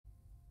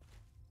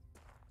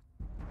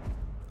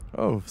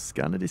Oh,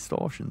 scanner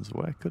distortions.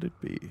 Where could it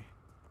be?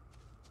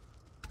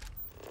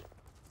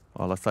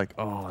 Oh, that's like,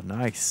 oh,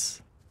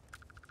 nice.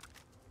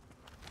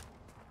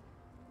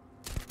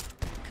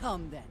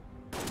 Come then.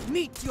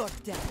 Meet your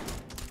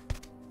death.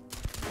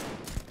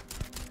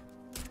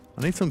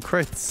 I need some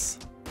crits.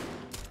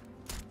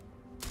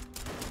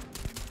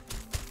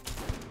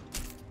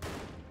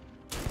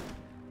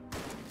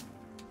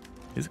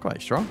 He's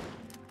quite strong.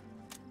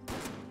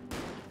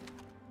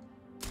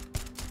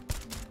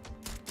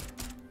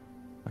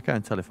 I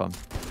can't tell if I'm...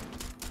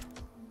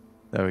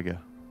 There we go.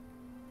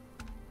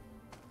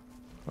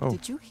 Oh.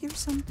 Did you hear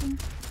something?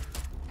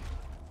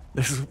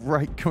 This is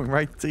right, coming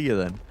right to you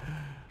then.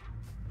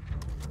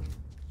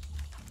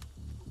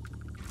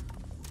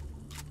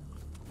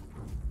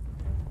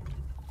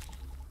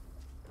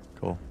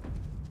 Cool.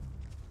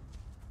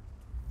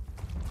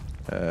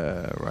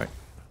 Right.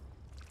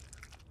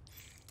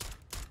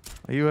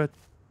 Are you a...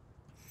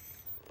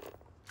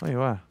 Oh,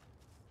 you are.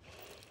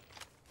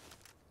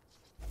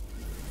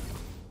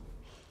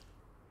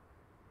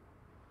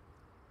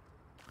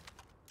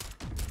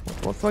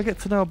 What do I get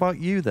to know about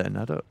you then?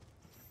 I don't...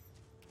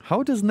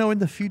 How does knowing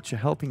the future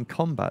help in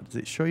combat? Does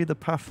it show you the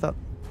path that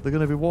they're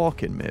going to be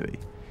walking, maybe?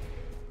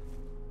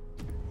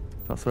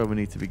 That's where we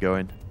need to be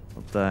going.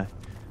 Up there.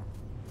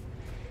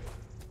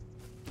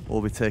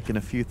 We'll be taking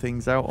a few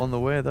things out on the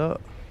way, though.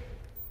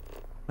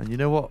 And you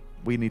know what?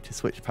 We need to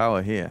switch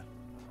power here.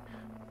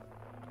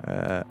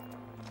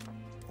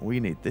 We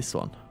need this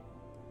one.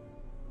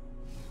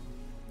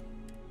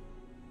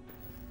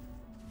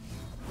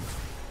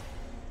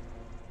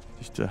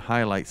 Just to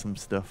highlight some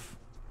stuff.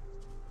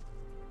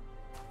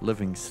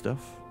 Living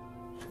stuff.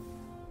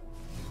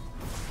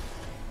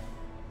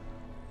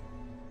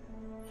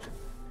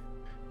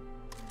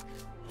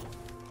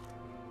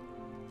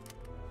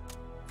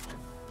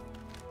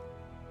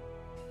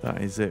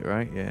 That is it,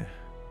 right? Yeah.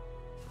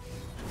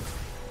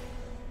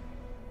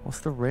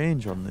 What's the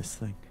range on this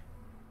thing?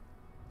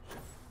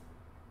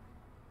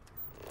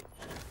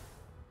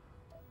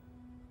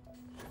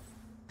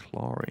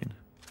 Chlorine.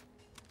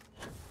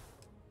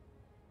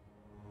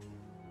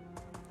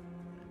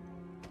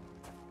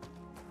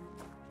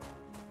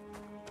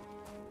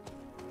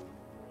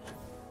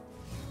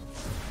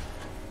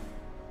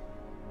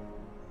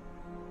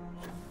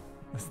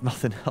 There's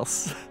nothing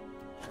else.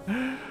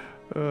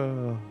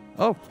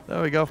 Oh,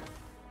 there we go.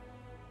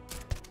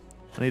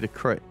 I need a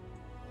crit.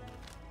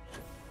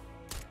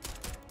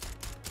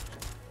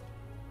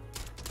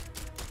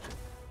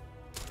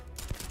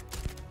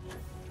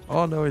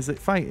 Oh no, is it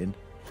fighting?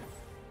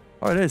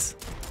 Oh, it is.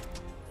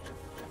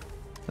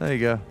 There you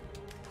go.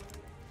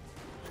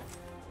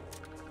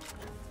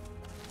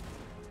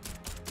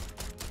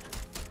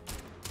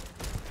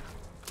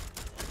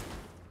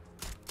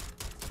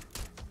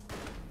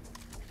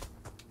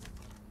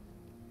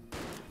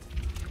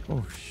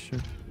 Oh shit.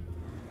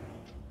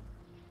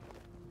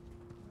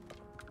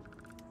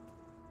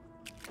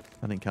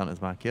 That didn't count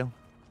as my kill.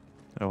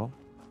 Oh well.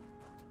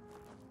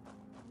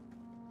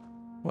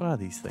 What are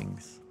these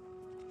things?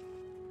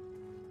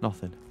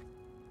 Nothing.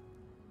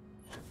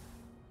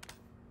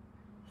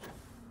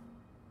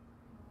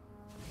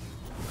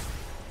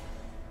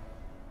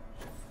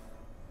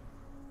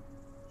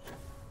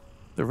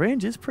 The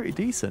range is pretty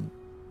decent.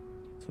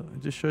 So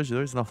it just shows you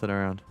there's nothing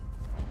around.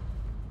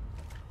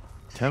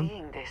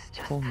 Seeing this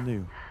just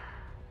new.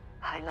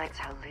 highlights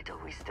how little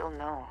we still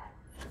know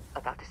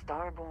about the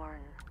Starborn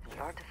and the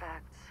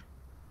artifacts.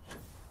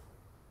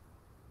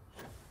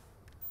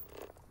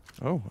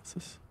 Oh, what's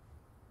this?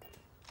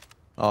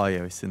 Oh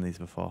yeah, we've seen these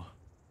before.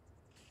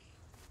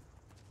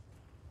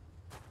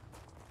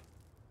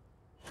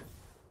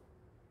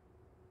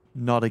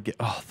 Not again.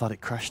 Oh, I thought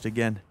it crashed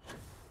again.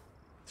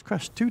 It's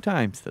crashed 2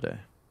 times today.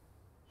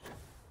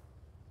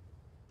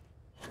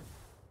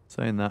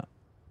 Saying that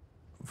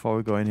before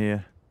we go in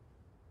here.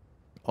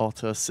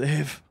 Auto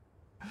save.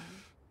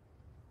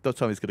 Don't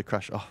tell me it's going to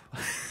crash. Oh,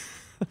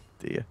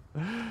 dear.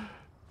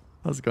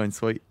 How's it going,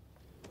 sweet?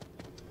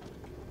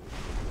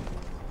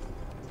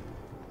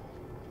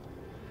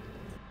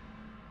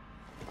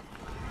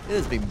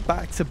 There's been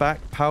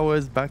back-to-back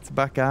powers,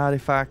 back-to-back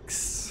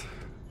artifacts.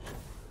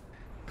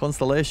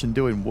 Constellation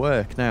doing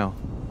work now.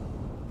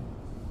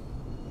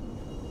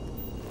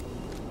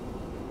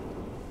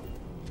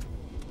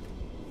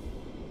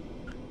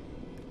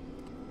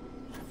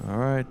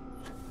 Alright,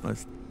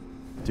 let's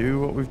do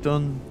what we've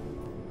done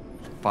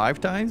 5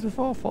 times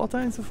before? 4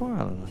 times before? I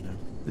don't know.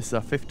 This is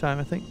our 5th time,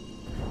 I think.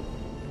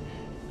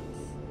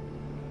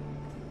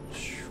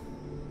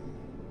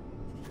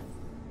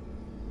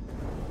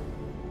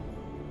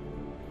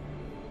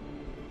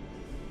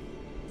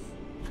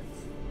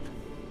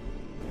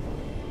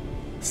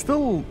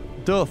 Still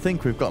don't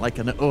think we've got like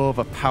an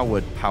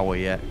overpowered power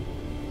yet.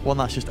 One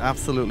that's just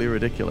absolutely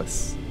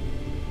ridiculous.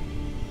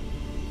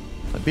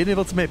 Like being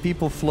able to make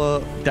people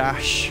float,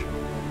 dash,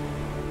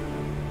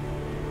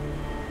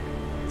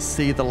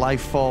 see the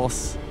life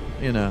force,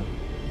 you know,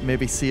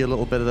 maybe see a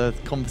little bit of the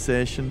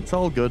conversation. It's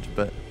all good,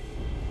 but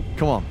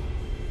come on.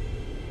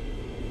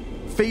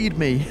 Feed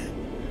me.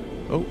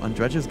 Oh, and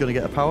Dredger's going to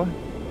get a power.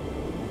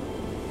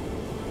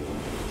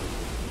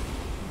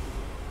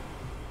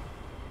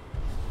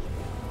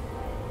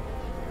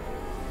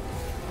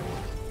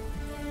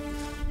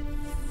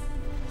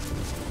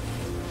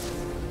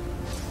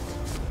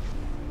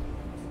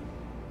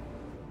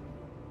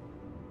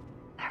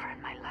 Never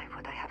in my life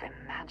would I have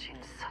imagined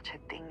such a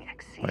thing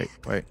exists.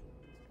 Wait.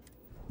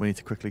 We need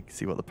to quickly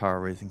see what the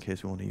power is in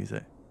case we want to use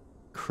it.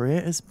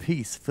 Creator's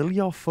peace. Fill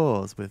your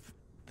foes with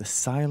the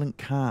silent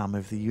calm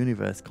of the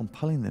universe,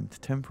 compelling them to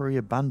temporarily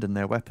abandon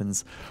their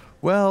weapons.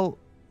 Well,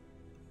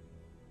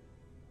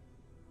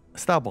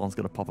 Starborn's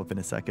going to pop up in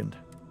a second.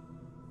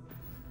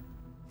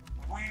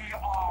 We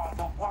are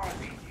the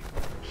worthy.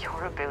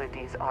 Your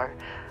abilities are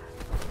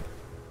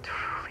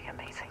truly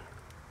amazing.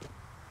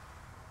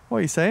 What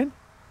are you saying?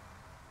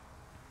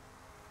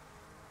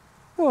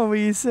 What were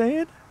you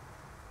saying?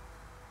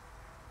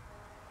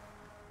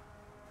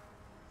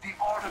 The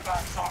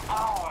artifacts are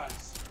ours.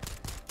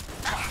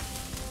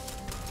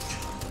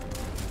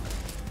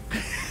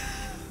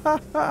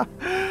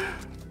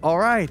 All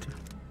right.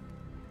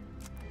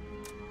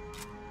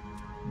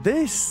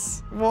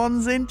 This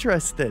one's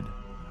interested.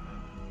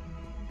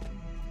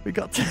 We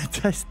got to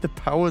test the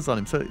powers on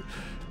him. So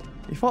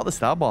he thought the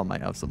Starborn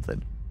might have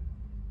something.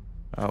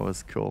 That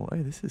was cool.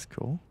 Hey, this is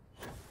cool.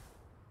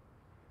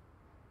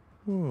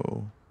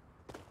 Whoa.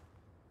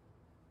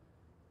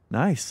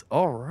 Nice.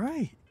 All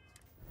right.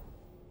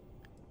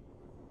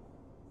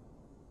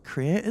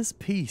 Creator's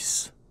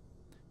Peace.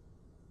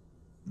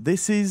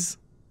 This is...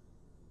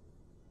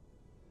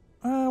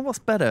 what's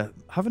better?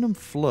 Having them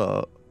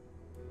float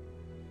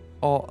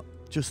or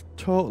just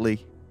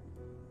totally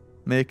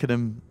making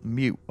them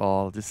mute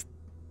or just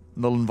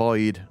null and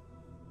void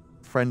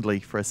friendly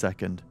for a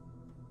second?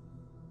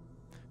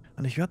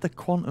 And if you had the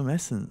quantum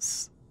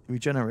essence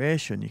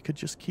regeneration, you could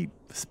just keep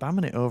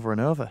spamming it over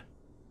and over.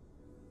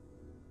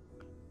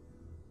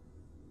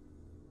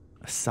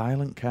 A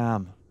silent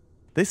calm.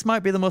 This might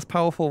be the most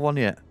powerful one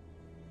yet.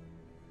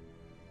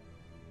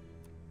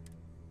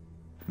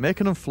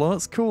 Making them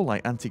float's cool,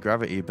 like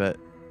anti-gravity, but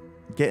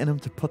getting them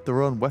to put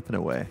their own weapon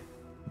away,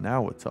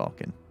 now we're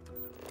talking.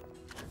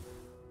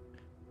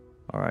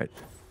 Alright.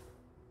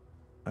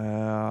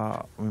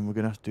 I mean, we're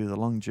going to have to do the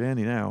long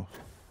journey now.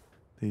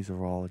 These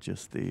are all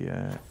just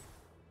the...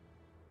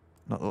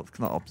 not what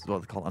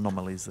they call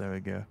anomalies, there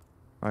we go.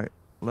 Right,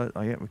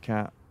 oh yeah, we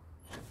can't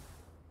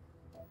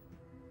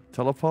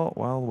teleport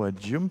while we're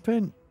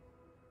jumping.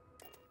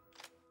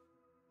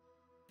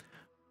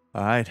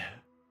 Alright.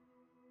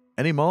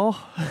 Any more?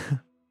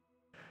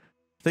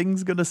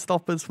 Things gonna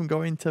stop us from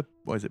going to,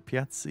 what is it,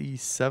 Piazzi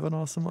 7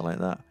 or something like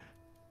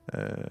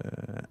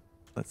that?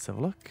 Let's have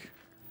a look.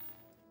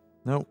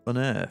 No,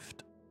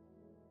 unearthed.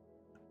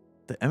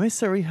 The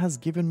emissary has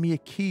given me a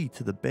key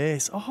to the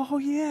base. Oh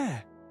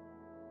yeah!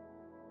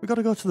 We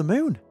gotta go to the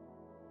moon.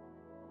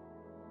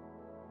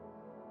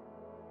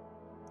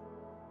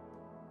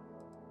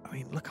 I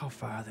mean, look how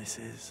far this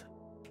is.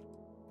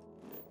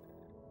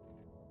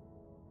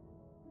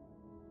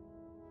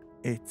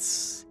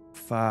 It's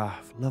far,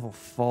 level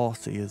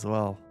 40 as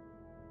well,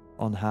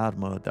 on hard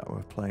mode that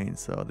we're playing,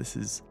 so this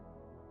is,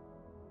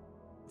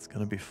 it's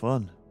gonna be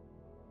fun.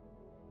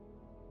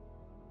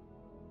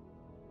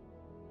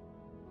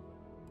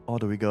 Or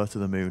do we go to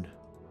the moon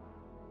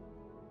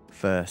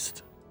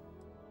first?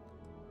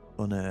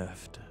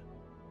 Unearthed.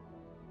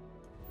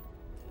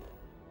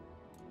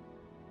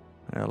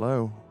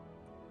 Hello.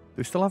 Do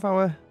we still have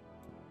our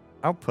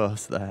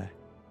outpost there?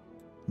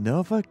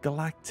 Nova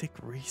Galactic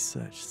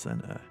Research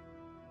Center.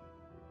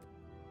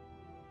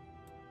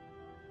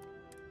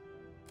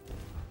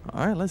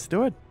 Alright, let's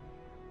do it.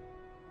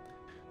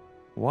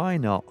 Why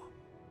not?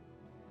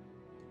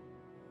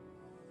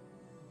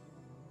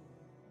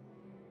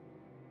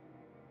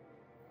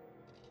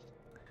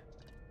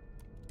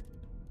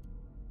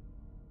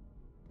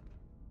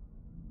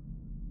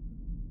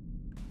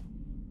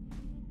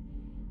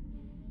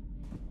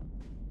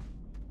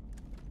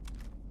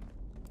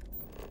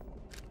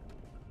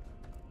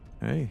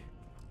 Hey.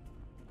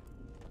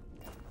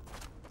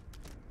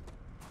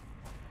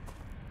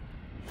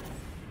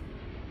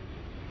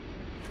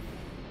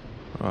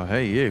 Oh,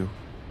 hey, you.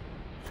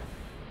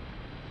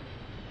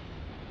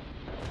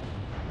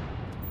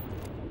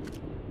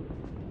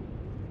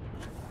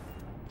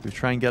 We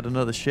try and get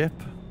another ship.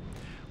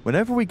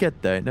 Whenever we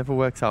get there, it never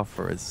works out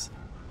for us.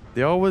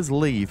 They always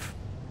leave.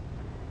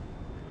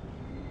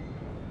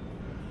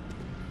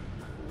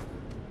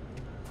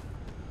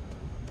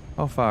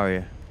 How far are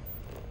you?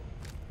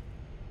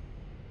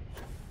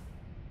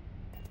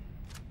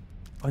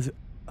 Oh, is it?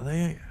 Are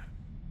they?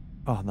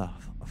 Oh no!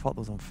 I thought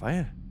that was on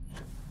fire.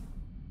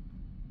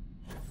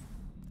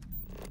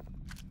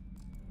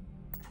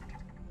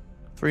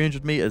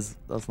 300 meters.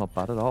 That's not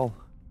bad at all.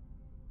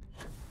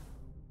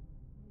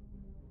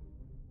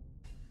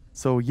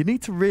 So you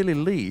need to really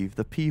leave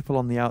the people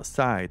on the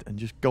outside and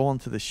just go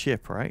onto the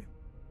ship, right?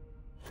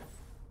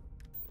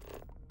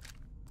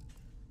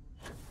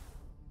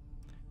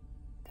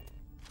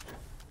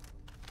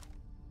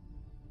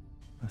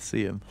 I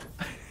see him.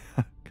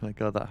 Can I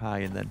go that high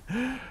and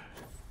then...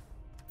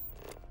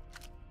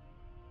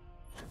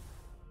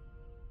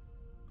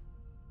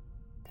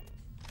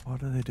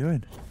 What are they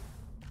doing?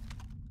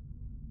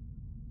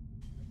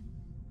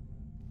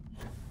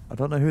 I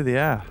don't know who they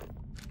are.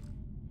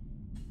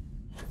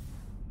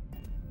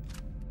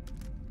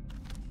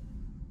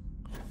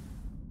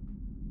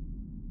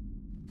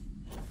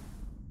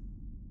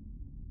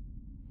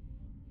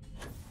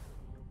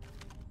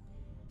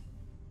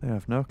 They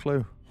have no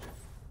clue.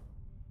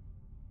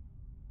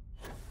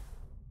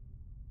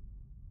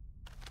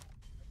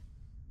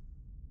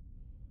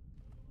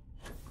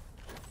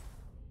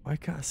 Why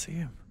can't I see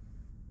him?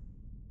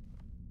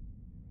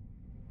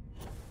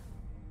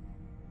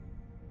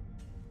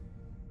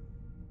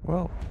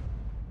 Well,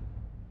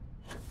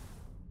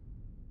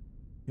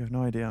 you have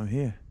no idea I'm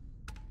here.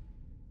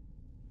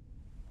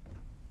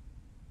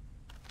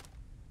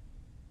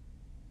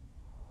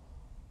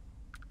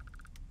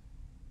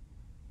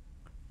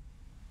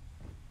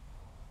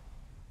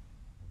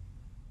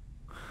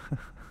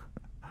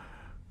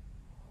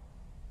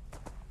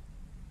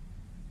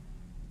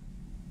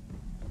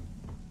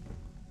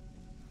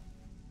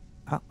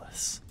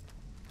 Atlas.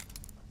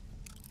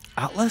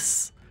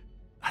 Atlas?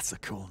 That's a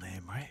cool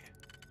name, right?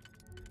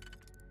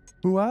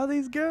 Who are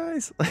these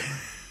guys?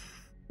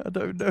 I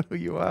don't know who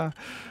you are,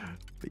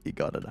 but you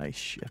got a nice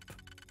ship.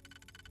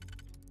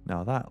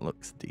 Now that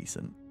looks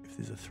decent. If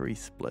there's a 3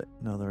 split.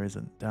 No, there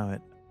isn't. Damn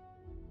it.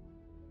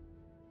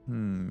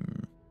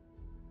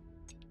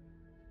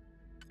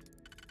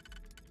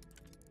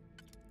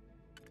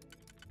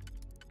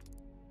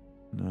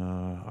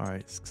 No,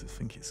 alright. I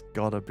think it's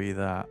gotta be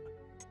that.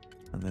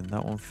 And then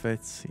that one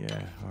fits.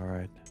 Yeah,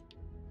 alright.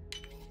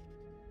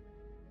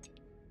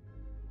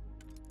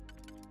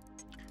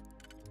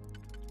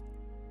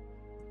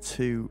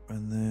 Two,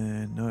 and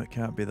then no, it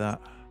can't be that.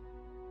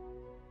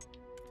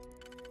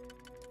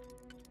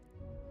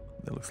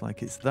 It looks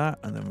like it's that,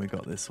 and then we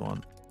got this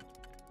one.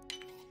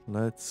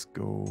 Let's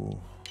go.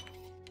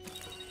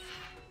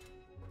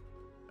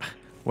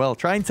 Well,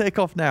 try and take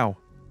off now.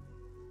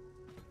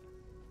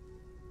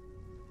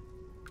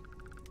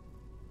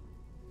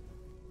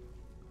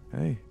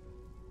 Hey.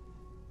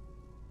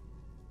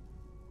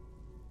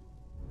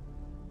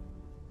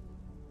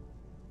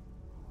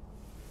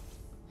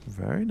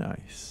 Very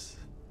nice.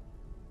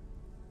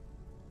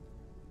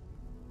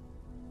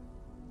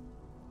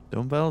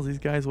 Dumbbells, these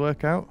guys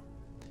work out?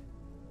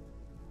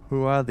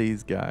 Who are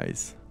these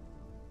guys?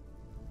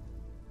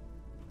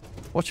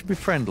 What should be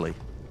friendly?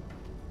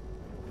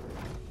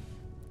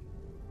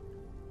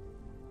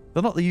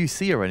 They're not the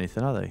UC or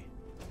anything, are they?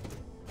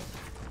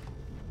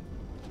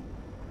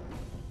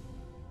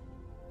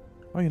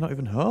 Oh, you're not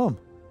even home.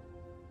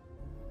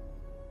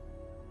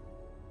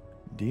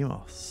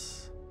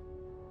 Demos.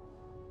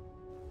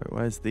 Wait,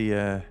 where's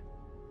the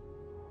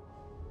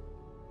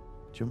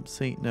jump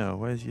seat? No,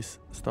 where's your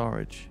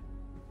storage?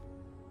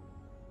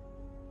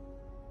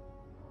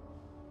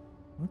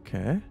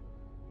 Okay.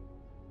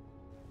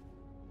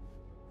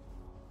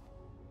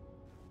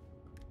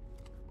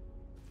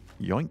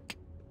 Yoink.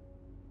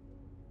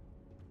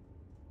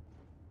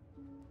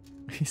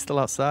 He's still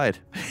outside.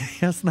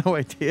 He has no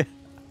idea.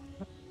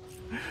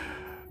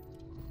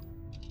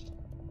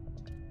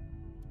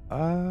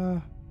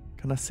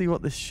 Can I see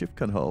what this ship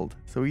can hold?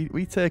 So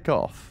we take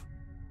off.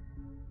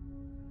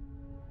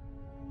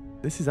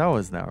 This is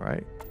ours now,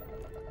 right?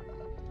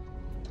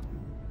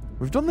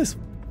 We've done this.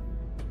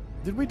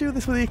 Did we do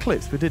this with the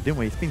Eclipse? We did, didn't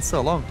we? It's been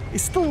so long.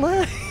 It's still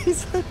there.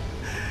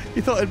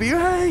 You thought it'd be,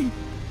 hey!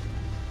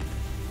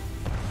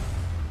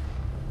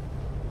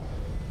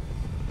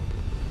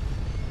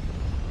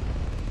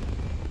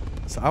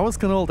 So ours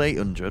can hold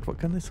 800. What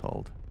can this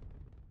hold?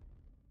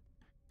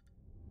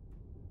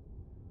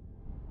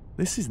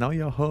 This is now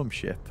your home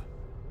ship.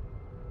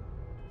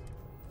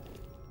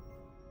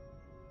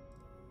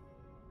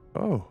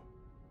 Oh.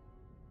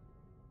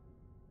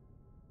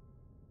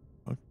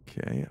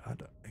 Okay.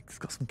 It's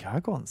got some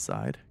cargo on the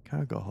side.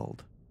 Cargo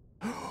hold.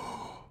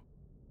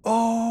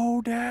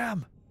 Oh,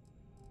 damn.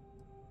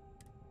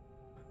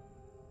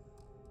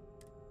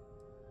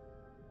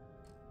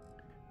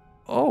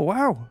 Oh,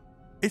 wow.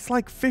 It's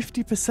like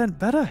 50%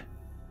 better.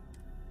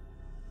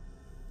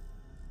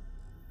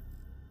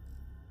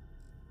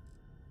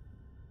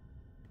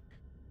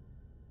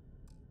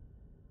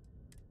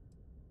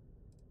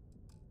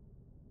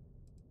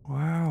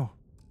 Wow.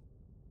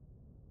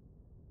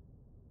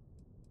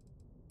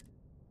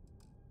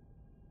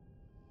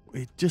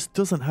 It just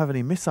doesn't have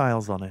any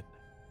missiles on it.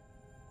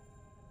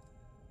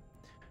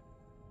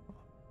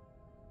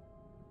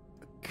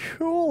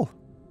 Cool.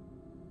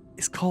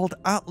 It's called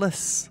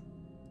Atlas.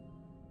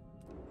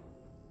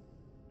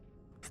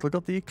 Still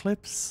got the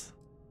Eclipse.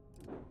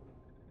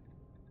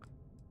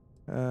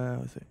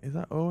 Is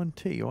that O and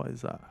T? What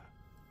is that?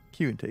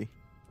 Q and T.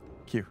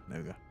 Q.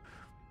 There we go.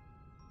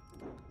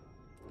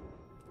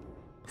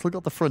 Still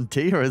got the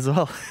Frontier as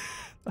well.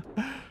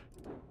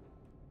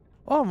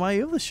 Oh, my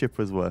other ship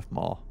was worth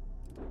more.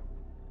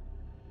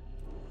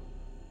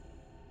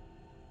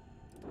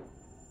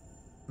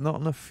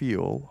 Not enough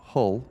fuel.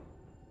 Hull.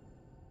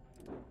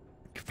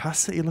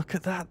 capacity, look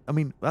at that. I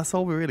mean, that's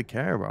all we really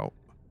care about.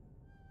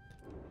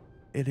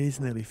 It is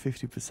nearly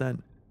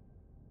 50%.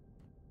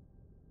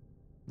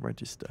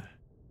 Register.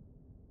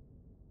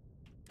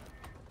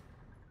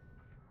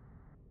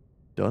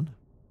 Done.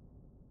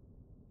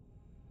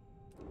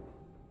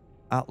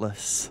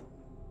 Atlas.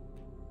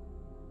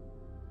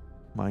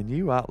 My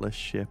new Atlas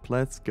ship.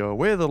 Let's go.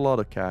 With a lot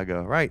of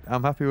cargo. Right,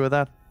 I'm happy with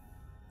that.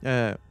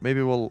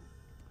 Maybe we'll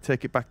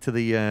take it back to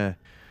the...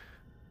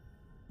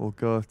 we'll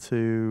go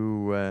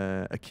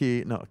to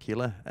not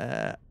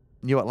Aquila.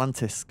 New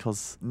Atlantis.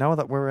 Because now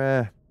that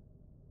we're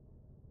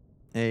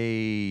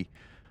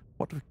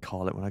what do we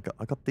call it when I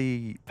got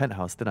the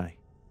penthouse, didn't I?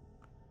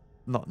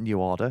 Not New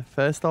Order.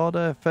 First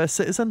Order? First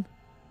Citizen?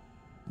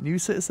 New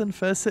Citizen?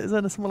 First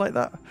Citizen or something like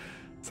that?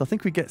 So I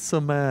think we get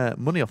some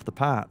money off the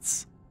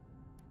parts.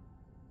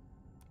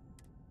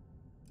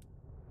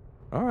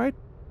 Alright.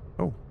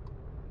 Oh.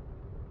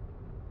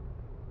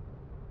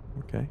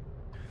 Okay.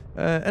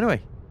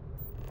 Anyway.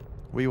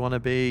 We want to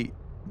be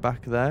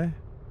back there.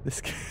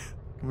 This can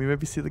we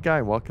maybe see the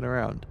guy walking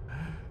around?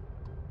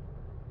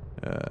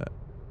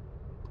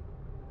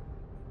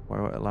 Why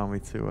won't it allow me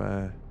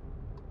to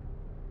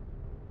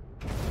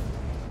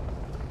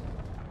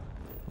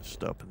Let's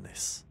just open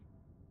this.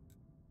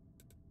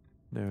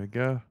 There we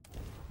go.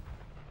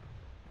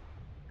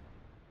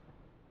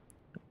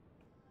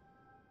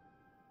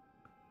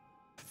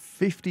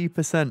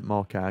 %50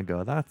 more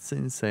cargo. That's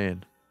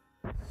insane.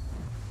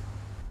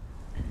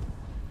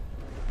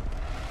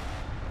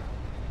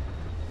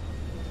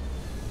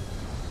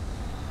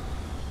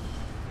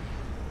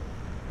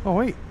 Oh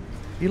wait,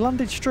 you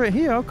landed straight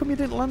here. How come you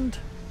didn't land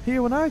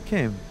here when I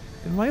came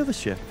in my other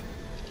ship?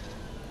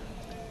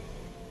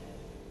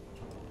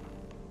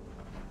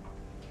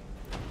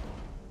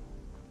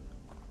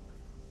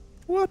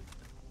 What?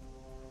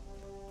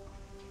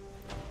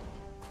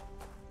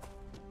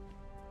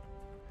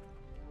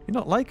 You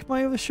not like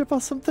my other ship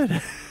or something?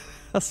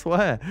 I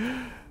swear.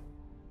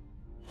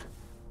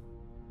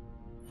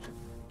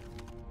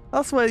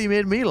 That's where you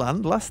made me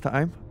land last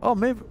time. Oh,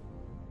 maybe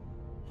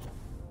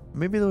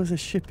there was a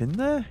ship in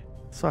there,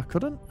 so I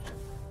couldn't.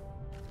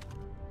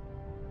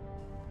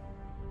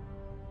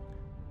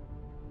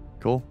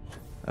 Cool.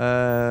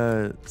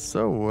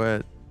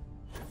 So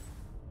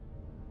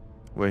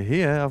we're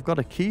here. I've got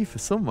a key for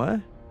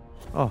somewhere.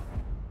 Oh.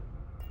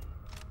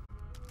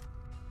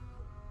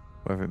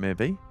 Wherever it may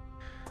be.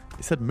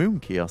 It said moon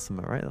key or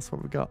something, right? That's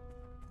what we got.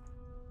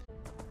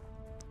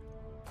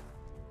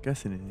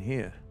 Guessing in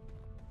here.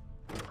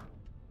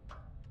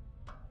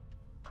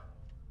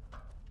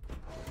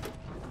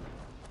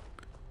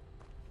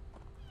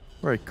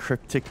 Very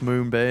cryptic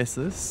moon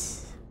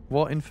basis.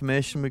 What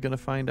information we're going to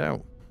find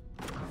out?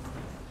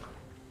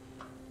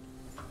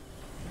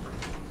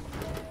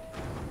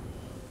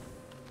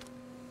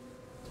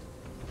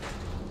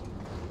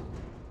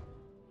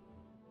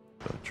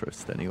 Don't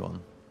trust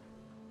anyone.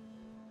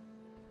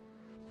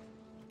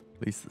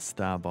 At least the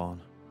Starborn.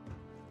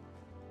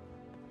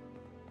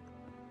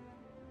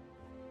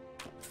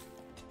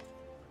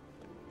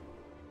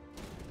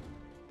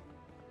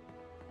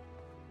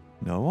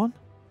 No one?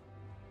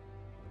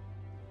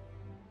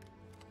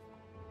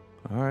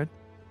 Alright.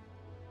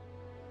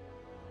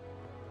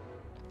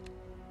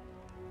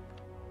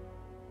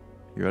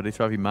 You ready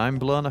to have your mind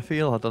blown, I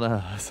feel? I don't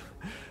know.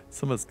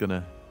 Something's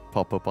gonna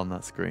pop up on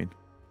that screen.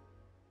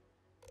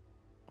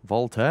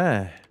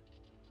 Voltaire.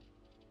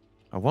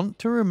 I want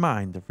to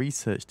remind the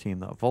research team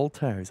that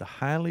Voltaire is a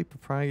highly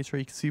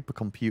proprietary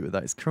supercomputer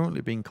that is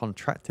currently being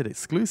contracted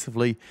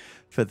exclusively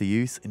for the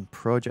use in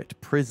Project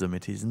Prism.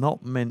 It is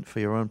not meant for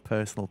your own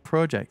personal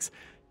projects.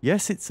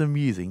 Yes, it's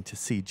amusing to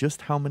see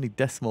just how many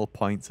decimal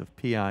points of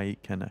pi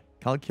it can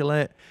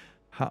calculate,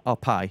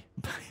 pi,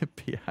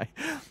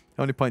 how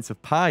many points of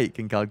pi it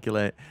can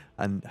calculate,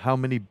 and how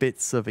many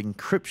bits of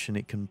encryption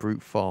it can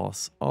brute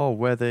force, or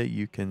whether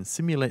you can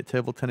simulate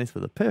table tennis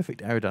with a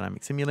perfect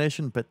aerodynamic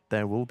simulation, but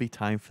there will be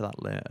time for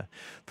that later.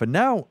 For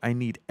now, I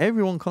need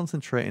everyone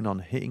concentrating on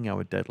hitting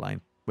our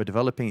deadline. We're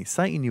developing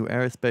exciting new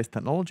aerospace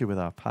technology with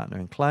our partner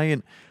and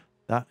client.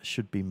 That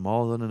should be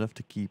more than enough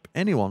to keep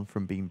anyone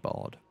from being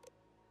bored.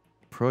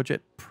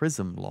 Project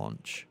Prism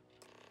launch.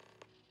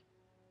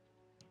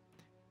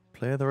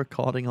 Play the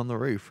recording on the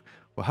roof.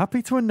 We're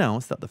happy to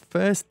announce that the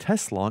first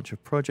test launch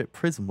of Project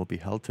Prism will be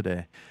held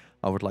today.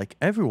 I would like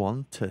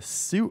everyone to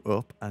suit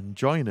up and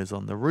join us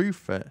on the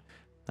roof at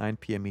 9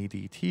 PM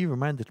EDT.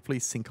 Reminder to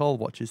please sync all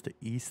watches to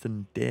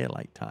Eastern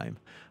Daylight Time.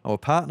 Our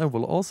partner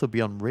will also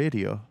be on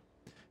radio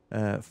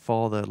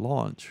for the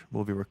launch.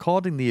 We'll be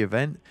recording the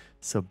event,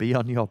 so be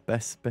on your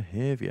best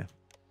behavior.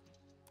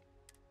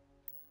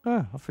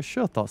 Oh, I for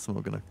sure thought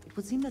someone were going to It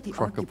would seem that the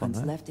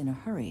occupants left in a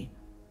hurry.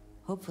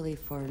 Hopefully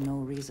for no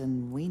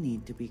reason we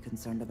need to be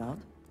concerned about.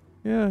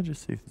 Yeah,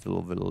 just see if there's a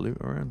little bit of loot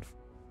around.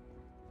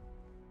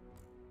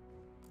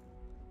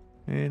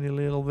 Any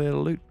little bit of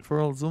loot for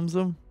old Zum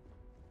Zum?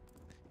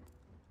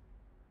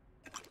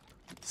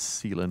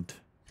 Sealant.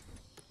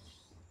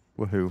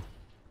 Woohoo.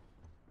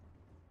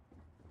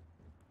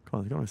 Come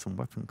on, there's got to be some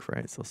weapon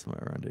crates or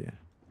somewhere around here.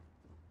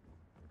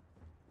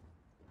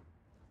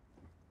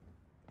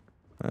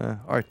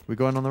 Alright, we're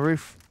going on the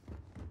roof.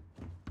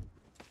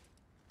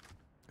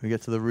 Can we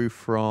get to the roof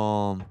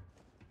from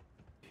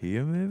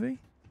here, maybe?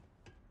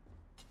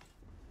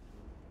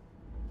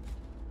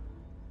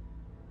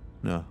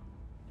 No.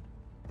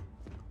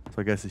 So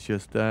I guess it's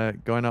just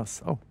going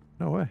out. Oh,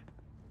 no way.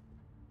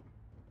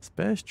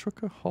 Space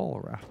trucker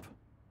haul wrap.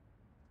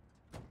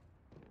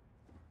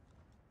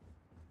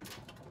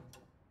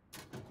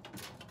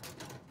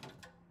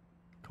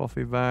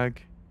 Coffee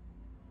bag.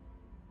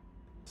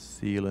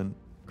 Sealant.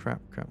 Crap.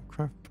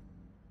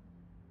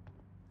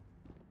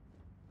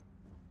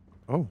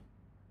 Oh.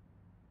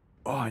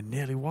 Oh, I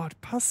nearly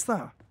walked past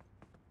that.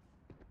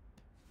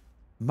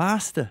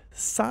 Master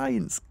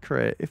science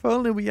crate. If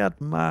only we had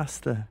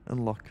master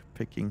and lock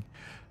picking.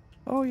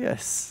 Oh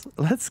yes,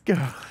 let's go.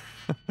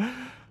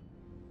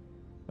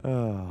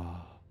 Oh.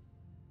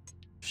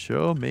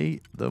 Show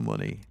me the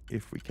money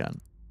if we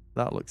can.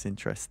 That looks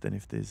interesting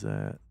if there's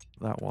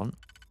that one.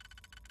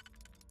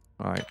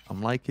 Alright,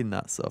 I'm liking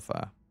that so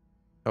far.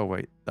 Oh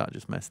wait, that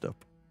just messed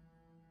up.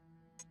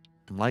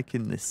 I'm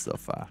liking this so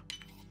far.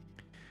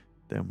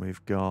 Then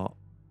we've got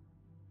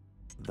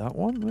that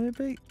one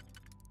maybe.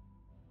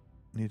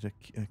 Need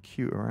a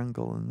cuter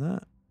angle than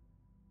that.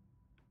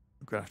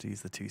 I'm gonna have to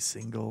use the two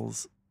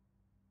singles.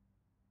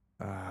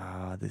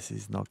 This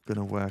is not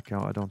gonna work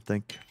out, I don't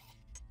think.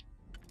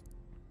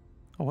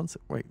 Oh, one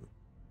sec. Wait.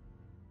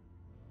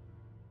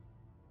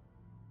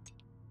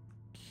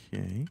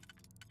 Okay.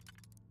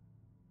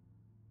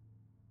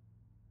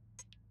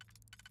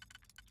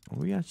 Are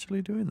we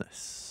actually doing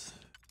this?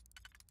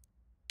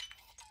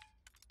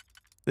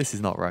 This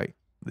is not right.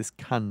 This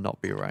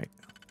cannot be right.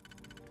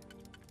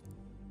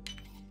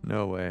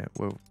 No way.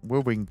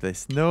 We'll wing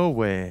this. No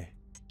way.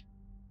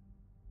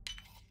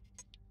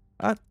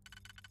 That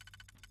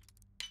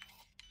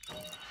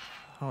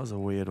was a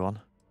weird one.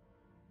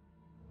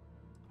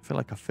 I feel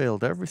like I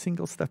failed every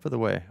single step of the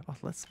way. Oh,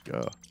 let's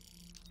go.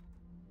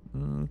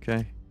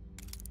 Okay.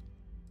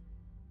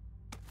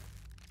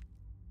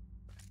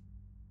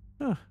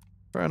 Huh,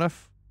 fair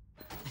enough.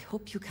 I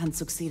hope you can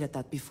succeed at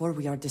that before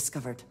we are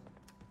discovered.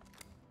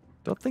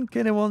 Don't think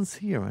anyone's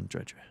here,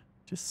 Andredra.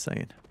 Just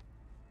saying.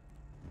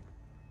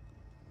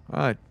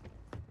 Alright.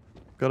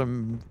 Got a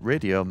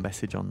radio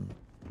message on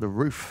the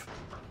roof.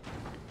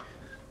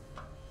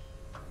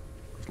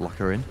 Let's lock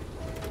her in.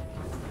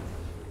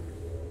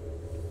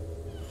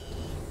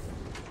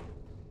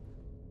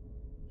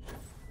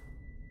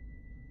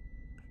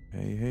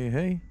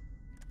 Hey.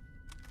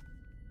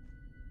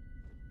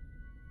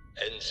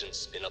 Engine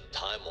spin-up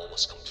time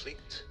almost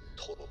complete.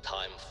 Total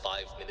time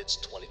 5 minutes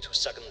 22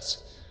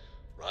 seconds.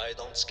 Right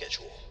on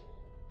schedule.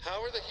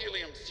 How are the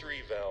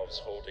helium-3 valves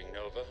holding,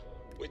 Nova?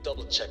 We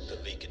double-checked the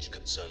leakage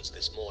concerns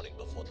this morning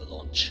before the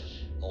launch.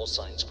 All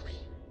signs green.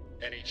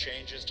 Any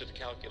changes to the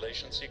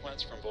calculation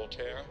sequence from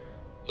Voltaire?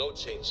 No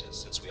changes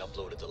since we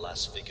uploaded the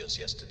last figures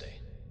yesterday.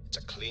 It's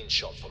a clean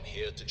shot from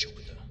here to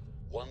Jupiter.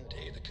 One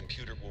day the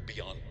computer will be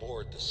on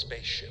board the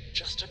spaceship.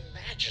 Just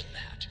imagine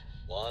that.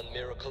 One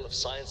miracle of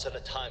science at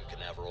a time,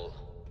 Canaveral.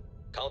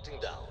 Counting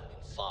down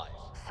in 5.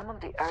 Some of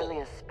the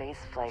earliest space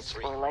flights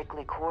were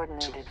likely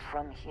coordinated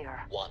from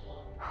here. 1.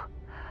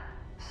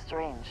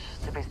 Strange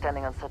to be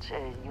standing on such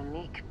a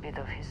unique bit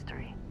of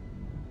history.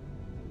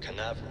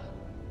 Canaveral,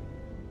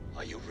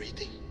 are you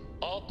reading?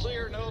 All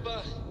clear,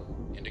 Nova.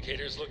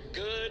 Indicators look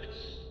good.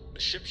 The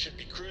ship should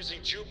be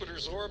cruising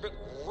Jupiter's orbit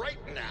right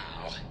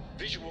now.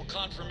 Visual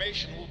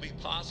confirmation will be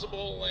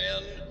possible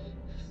in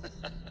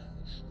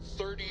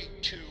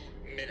 32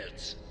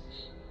 minutes.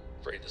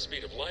 Afraid the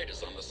speed of light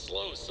is on the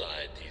slow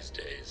side these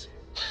days.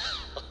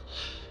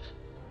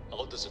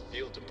 How does it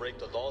feel to break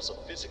the laws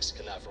of physics,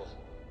 Canaveral?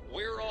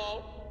 We're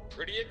all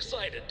pretty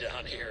excited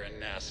down here in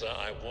NASA,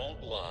 I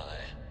won't lie.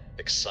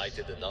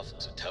 Excited enough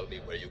to tell me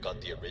where you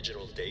got the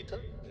original data?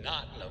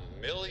 Not in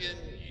a million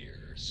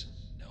years,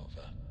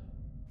 Nova.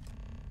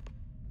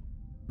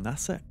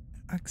 NASA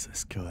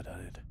access code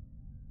added.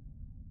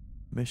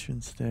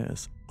 Mission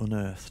status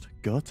unearthed.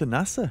 Go to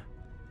NASA.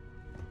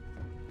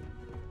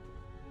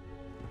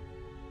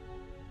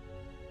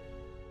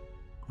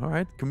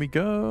 Alright, can we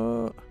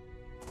go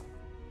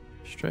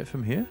straight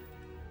from here?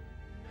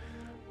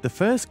 The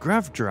first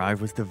grav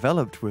drive was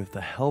developed with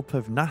the help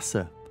of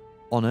NASA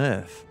on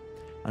Earth.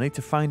 I need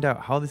to find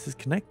out how this is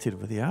connected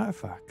with the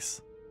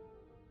artifacts.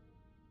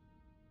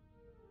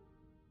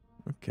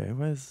 Okay,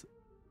 where's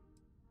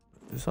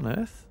this on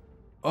Earth?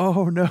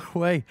 Oh, no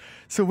way.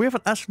 So we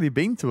haven't actually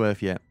been to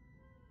Earth yet.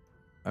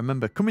 I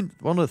remember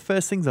one of the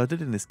first things I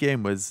did in this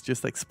game was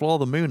just explore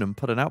the moon and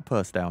put an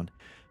outpost down.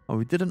 And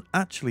we didn't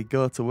actually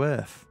go to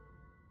Earth.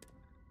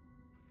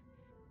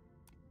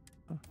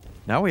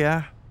 Now we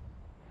are.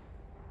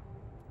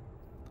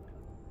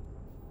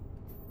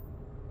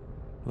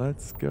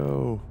 Let's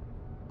go.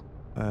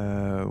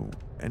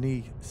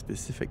 Any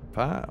specific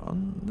part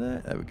on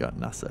there? There we go,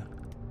 NASA.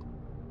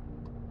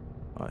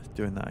 Oh, it's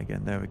doing that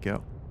again. There we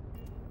go.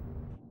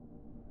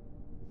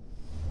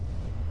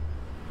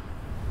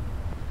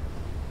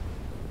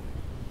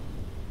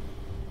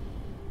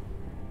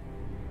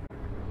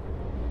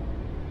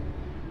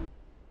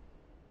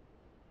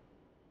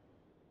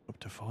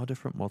 to 4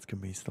 different mods can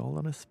be installed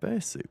on a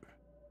spacesuit.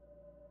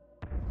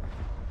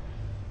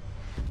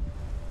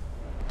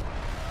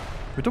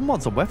 We've done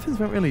mods on weapons,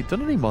 we haven't really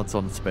done any mods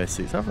on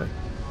spacesuits, have we?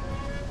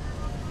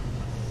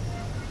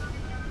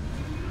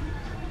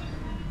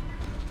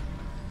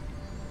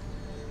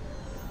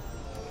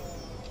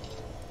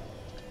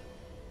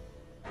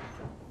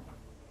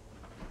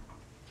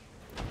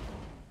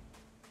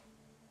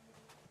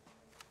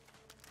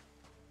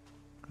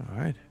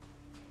 Alright.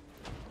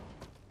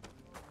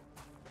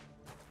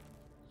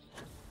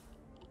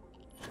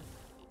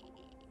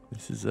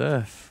 This is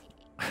Earth.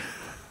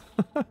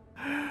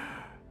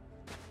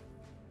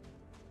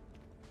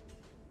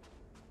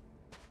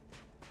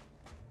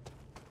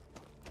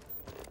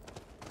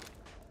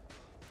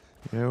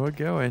 Here we're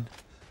going.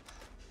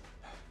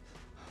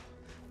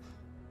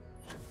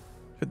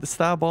 Could the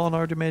Starborn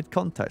already made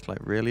contact, like,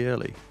 really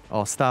early?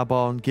 Or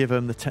Starborn give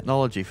him the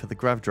technology for the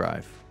grav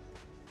drive?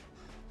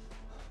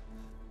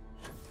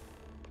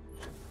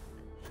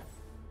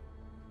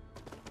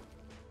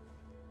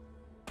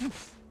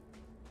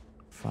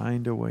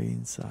 Find a way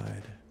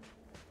inside.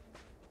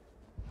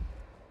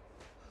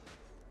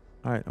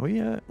 Alright, are we,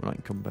 we're not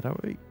encumbered, are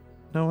we?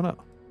 No, we're not.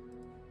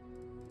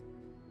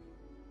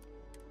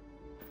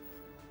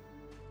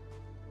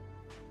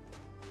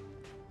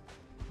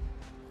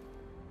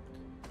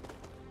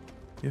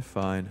 You're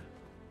fine.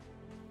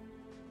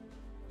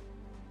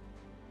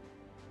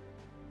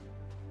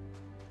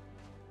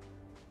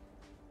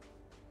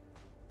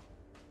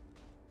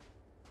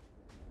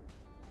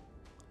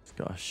 It's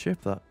got a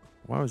ship that...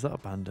 Why was that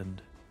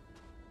abandoned?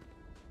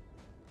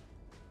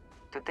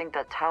 To think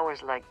that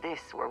towers like this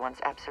were once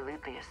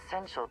absolutely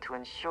essential to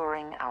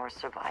ensuring our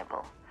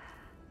survival.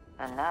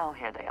 And now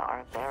here they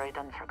are, buried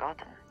and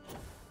forgotten.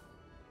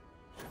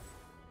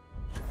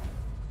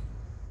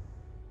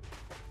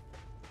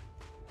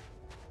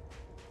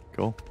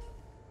 Cool.